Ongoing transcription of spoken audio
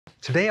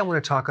Today I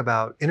want to talk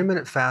about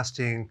intermittent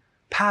fasting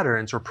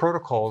patterns or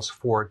protocols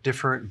for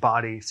different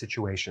body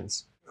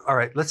situations. All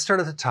right, let's start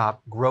at the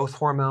top. Growth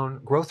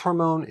hormone. Growth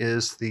hormone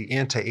is the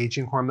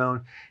anti-aging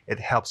hormone. It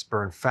helps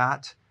burn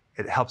fat.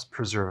 It helps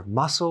preserve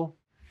muscle.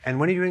 And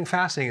when you're doing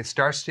fasting, it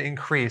starts to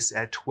increase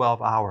at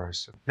 12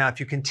 hours. Now, if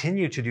you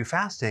continue to do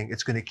fasting,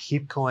 it's going to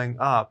keep going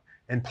up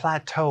and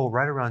plateau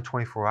right around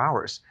 24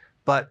 hours.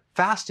 But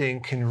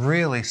fasting can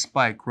really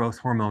spike growth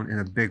hormone in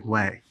a big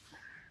way.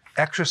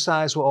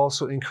 Exercise will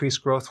also increase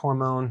growth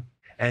hormone,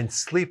 and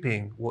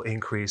sleeping will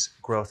increase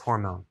growth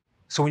hormone.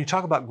 So when you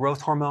talk about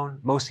growth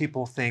hormone, most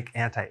people think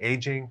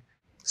anti-aging.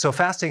 So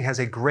fasting has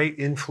a great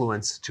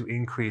influence to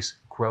increase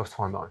growth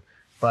hormone.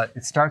 But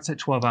it starts at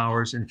 12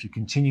 hours, and if you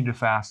continue to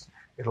fast,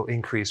 it'll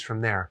increase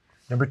from there.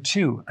 Number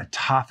 2,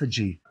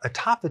 autophagy.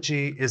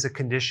 Autophagy is a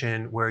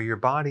condition where your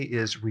body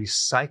is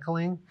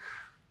recycling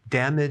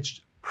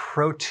damaged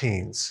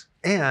proteins,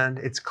 and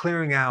it's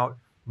clearing out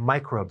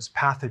microbes,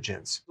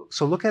 pathogens.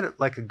 So look at it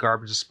like a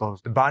garbage disposal.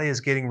 The body is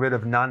getting rid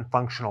of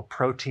non-functional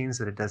proteins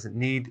that it doesn't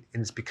need,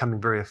 and it's becoming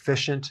very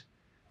efficient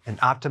and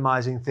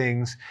optimizing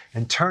things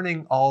and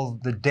turning all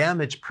the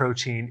damaged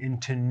protein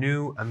into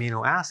new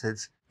amino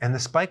acids. And the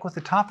spike with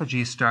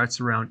autophagy starts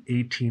around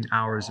 18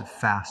 hours of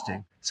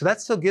fasting. So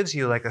that still gives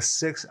you like a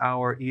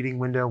 6-hour eating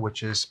window,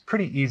 which is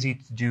pretty easy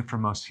to do for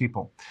most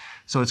people.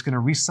 So it's going to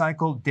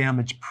recycle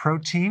damaged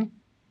protein.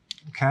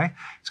 Okay,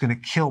 it's going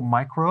to kill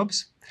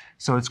microbes.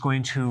 So it's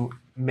going to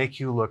make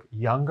you look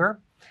younger.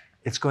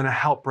 It's going to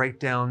help break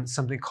down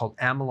something called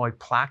amyloid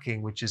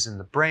plaquing, which is in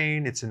the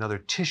brain. It's another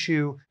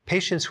tissue.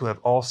 Patients who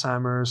have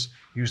Alzheimer's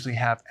usually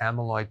have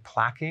amyloid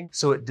plaquing.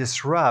 So it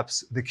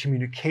disrupts the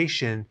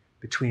communication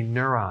between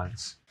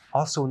neurons.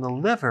 Also in the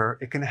liver,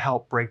 it can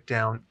help break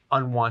down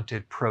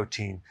unwanted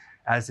protein,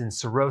 as in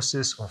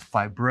cirrhosis or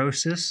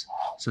fibrosis.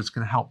 So it's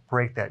going to help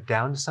break that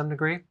down to some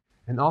degree.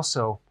 And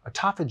also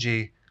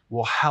autophagy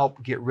will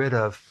help get rid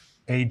of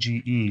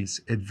AGEs,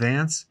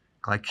 advanced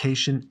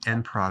glycation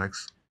end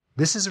products.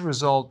 This is a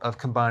result of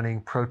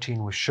combining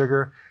protein with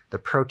sugar. The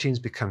proteins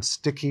become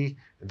sticky,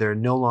 they're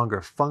no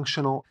longer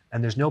functional,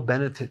 and there's no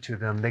benefit to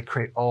them. They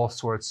create all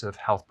sorts of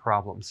health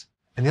problems.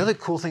 And the other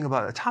cool thing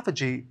about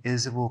autophagy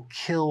is it will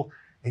kill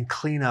and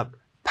clean up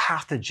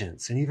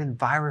pathogens and even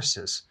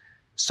viruses.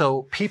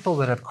 So people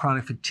that have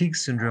chronic fatigue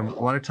syndrome a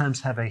lot of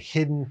times have a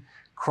hidden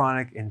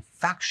chronic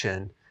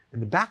infection in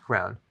the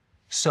background.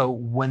 So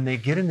when they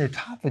get into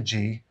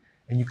autophagy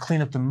and you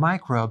clean up the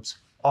microbes,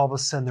 all of a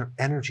sudden their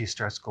energy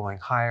starts going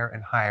higher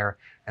and higher,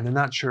 and they're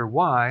not sure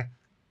why,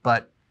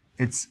 but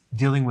it's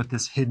dealing with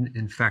this hidden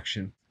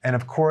infection. And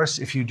of course,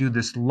 if you do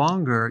this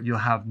longer, you'll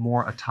have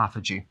more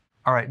autophagy.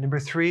 All right, number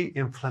 3,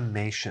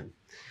 inflammation.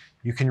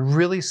 You can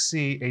really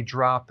see a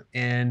drop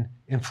in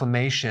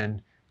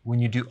inflammation when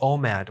you do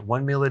OMAD,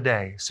 1 meal a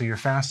day. So you're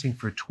fasting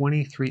for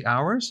 23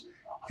 hours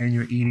and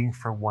you're eating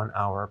for 1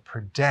 hour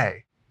per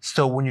day.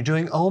 So when you're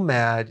doing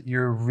OMAD,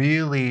 you're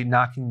really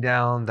knocking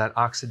down that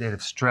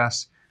oxidative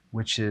stress,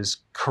 which is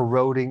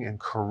corroding and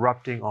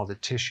corrupting all the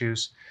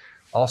tissues.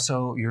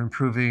 Also, you're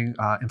improving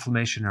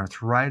inflammation and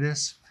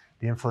arthritis,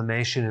 the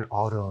inflammation in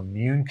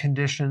autoimmune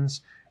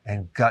conditions,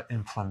 and gut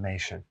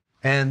inflammation.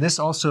 And this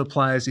also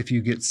applies if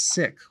you get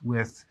sick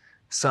with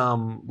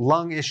some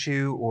lung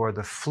issue or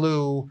the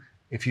flu.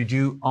 If you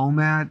do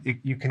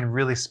OMAD, you can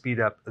really speed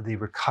up the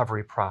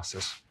recovery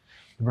process.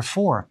 Number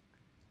 4,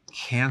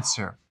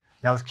 cancer.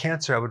 Now with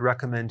cancer, I would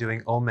recommend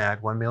doing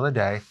OMAD, 1 meal a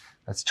day.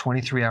 That's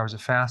 23 hours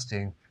of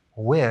fasting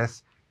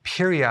with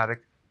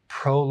periodic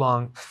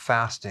prolonged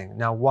fasting.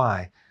 Now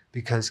why?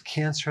 Because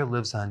cancer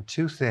lives on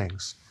 2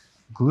 things,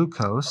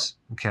 glucose,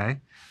 okay?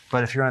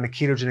 But if you're on a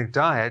ketogenic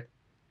diet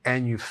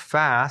and you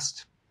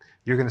fast,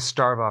 you're going to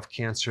starve off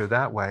cancer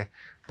that way.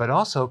 But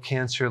also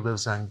cancer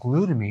lives on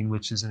glutamine,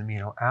 which is an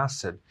amino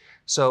acid.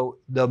 So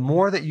the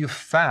more that you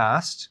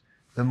fast,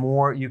 the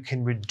more you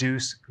can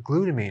reduce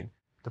glutamine.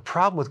 The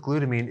problem with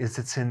glutamine is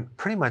it's in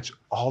pretty much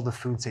all the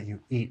foods that you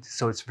eat,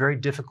 so it's very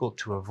difficult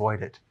to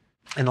avoid it.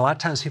 And a lot of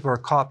times people are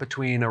caught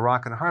between a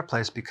rock and a hard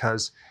place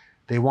because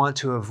they want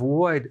to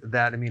avoid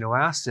that amino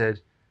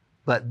acid,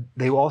 but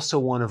they also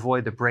want to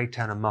avoid the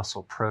breakdown of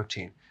muscle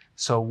protein.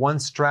 So one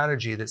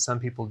strategy that some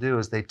people do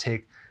is they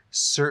take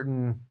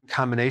certain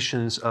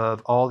combinations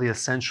of all the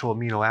essential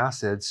amino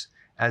acids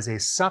as a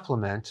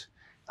supplement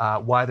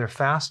while they're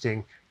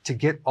fasting to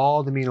get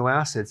all the amino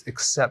acids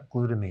except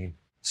glutamine.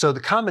 So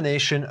the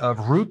combination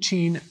of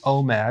routine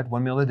OMAD,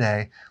 1 meal a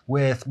day,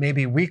 with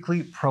maybe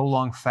weekly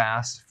prolonged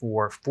fast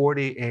for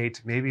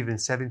 48, maybe even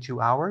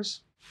 72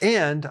 hours,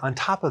 and on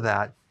top of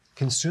that,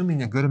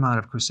 consuming a good amount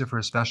of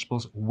cruciferous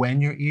vegetables when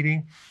you're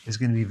eating is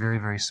going to be very,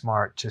 very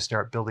smart to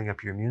start building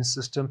up your immune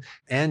system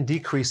and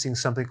decreasing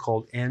something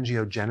called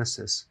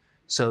angiogenesis.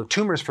 So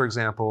tumors, for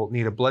example,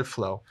 need a blood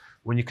flow.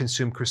 When you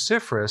consume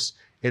cruciferous,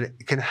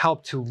 it can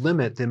help to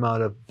limit the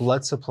amount of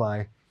blood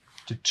supply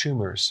to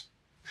tumors.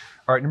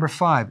 All right, number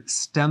 5,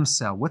 stem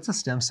cell. What's a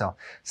stem cell?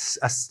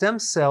 A stem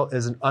cell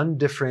is an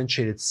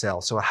undifferentiated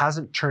cell, so it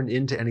hasn't turned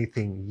into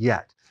anything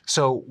yet.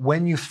 So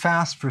when you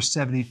fast for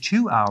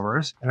 72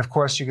 hours, and of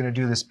course you're going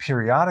to do this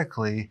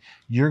periodically,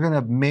 you're going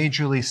to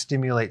majorly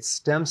stimulate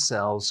stem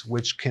cells,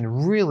 which can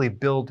really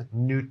build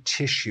new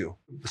tissue.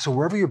 So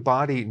wherever your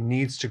body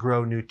needs to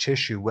grow new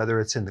tissue, whether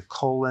it's in the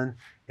colon,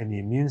 in the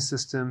immune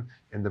system,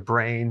 in the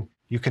brain,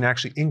 you can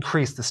actually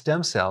increase the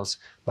stem cells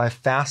by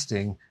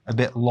fasting a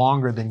bit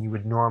longer than you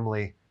would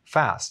normally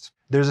fast.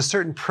 There's a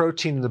certain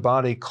protein in the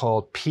body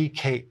called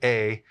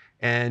PKA,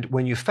 and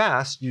when you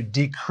fast, you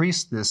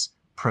decrease this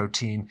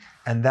protein,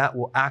 and that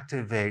will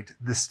activate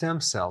the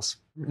stem cells.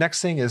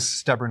 Next thing is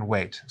stubborn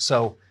weight.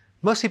 So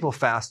most people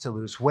fast to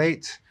lose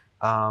weight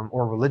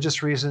or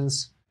religious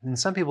reasons, and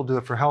some people do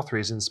it for health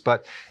reasons.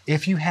 But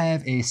if you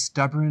have a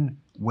stubborn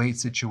weight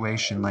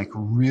situation, like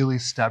really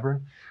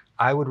stubborn,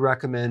 I would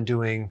recommend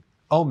doing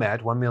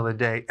OMAD, 1 meal a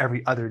day,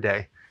 every other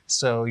day.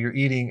 So you're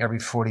eating every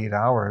 48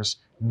 hours.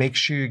 Make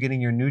sure you're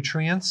getting your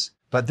nutrients.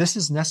 But this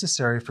is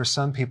necessary for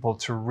some people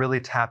to really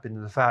tap into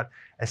the fat,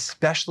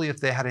 especially if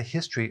they had a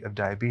history of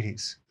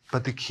diabetes.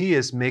 But the key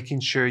is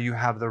making sure you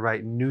have the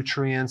right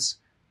nutrients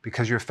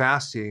because you're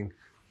fasting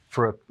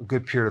for a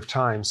good period of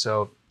time.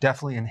 So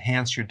definitely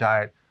enhance your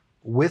diet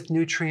with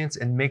nutrients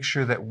and make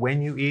sure that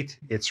when you eat,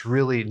 it's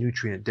really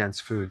nutrient-dense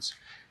foods.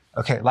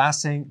 Okay,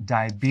 last thing,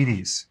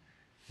 diabetes.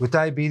 With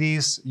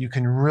diabetes, you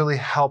can really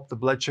help the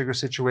blood sugar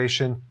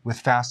situation with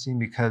fasting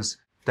because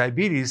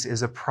diabetes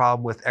is a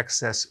problem with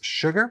excess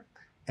sugar.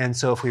 And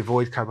so if we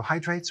avoid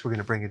carbohydrates, we're going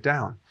to bring it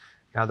down.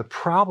 Now, the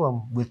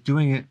problem with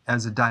doing it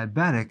as a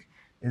diabetic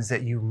is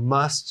that you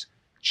must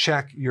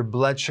check your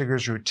blood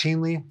sugars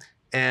routinely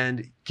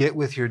and get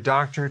with your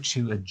doctor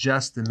to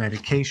adjust the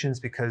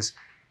medications, because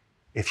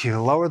if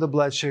you lower the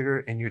blood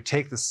sugar and you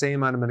take the same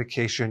amount of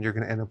medication, you're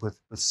going to end up with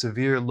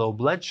severe low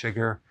blood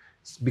sugar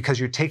because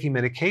you're taking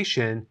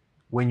medication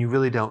when you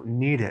really don't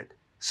need it.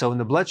 So when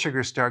the blood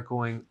sugars start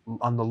going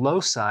on the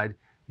low side,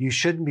 you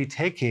shouldn't be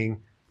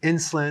taking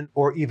insulin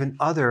or even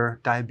other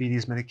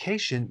diabetes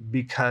medication,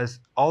 because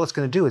all it's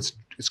going to do is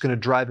it's going to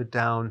drive it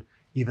down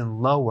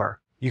even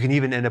lower. You can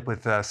even end up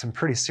with some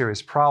pretty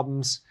serious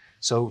problems.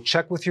 So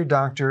check with your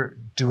doctor,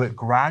 do it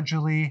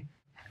gradually,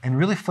 and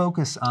really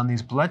focus on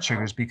these blood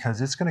sugars because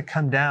it's going to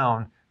come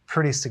down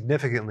pretty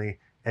significantly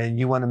and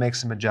you want to make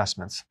some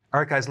adjustments. All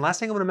right, guys, the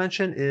last thing I want to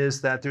mention is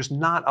that there's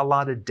not a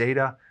lot of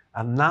data,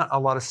 not a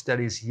lot of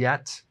studies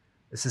yet.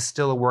 This is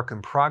still a work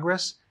in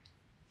progress.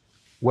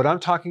 What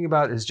I'm talking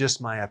about is just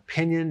my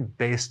opinion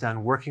based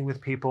on working with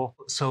people.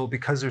 So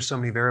because there's so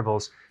many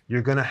variables,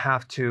 you're going to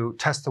have to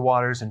test the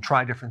waters and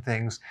try different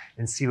things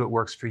and see what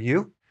works for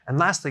you. And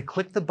lastly,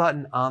 click the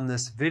button on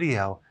this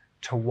video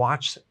to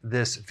watch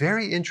this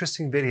very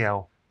interesting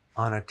video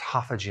on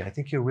autophagy. I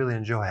think you'll really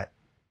enjoy it.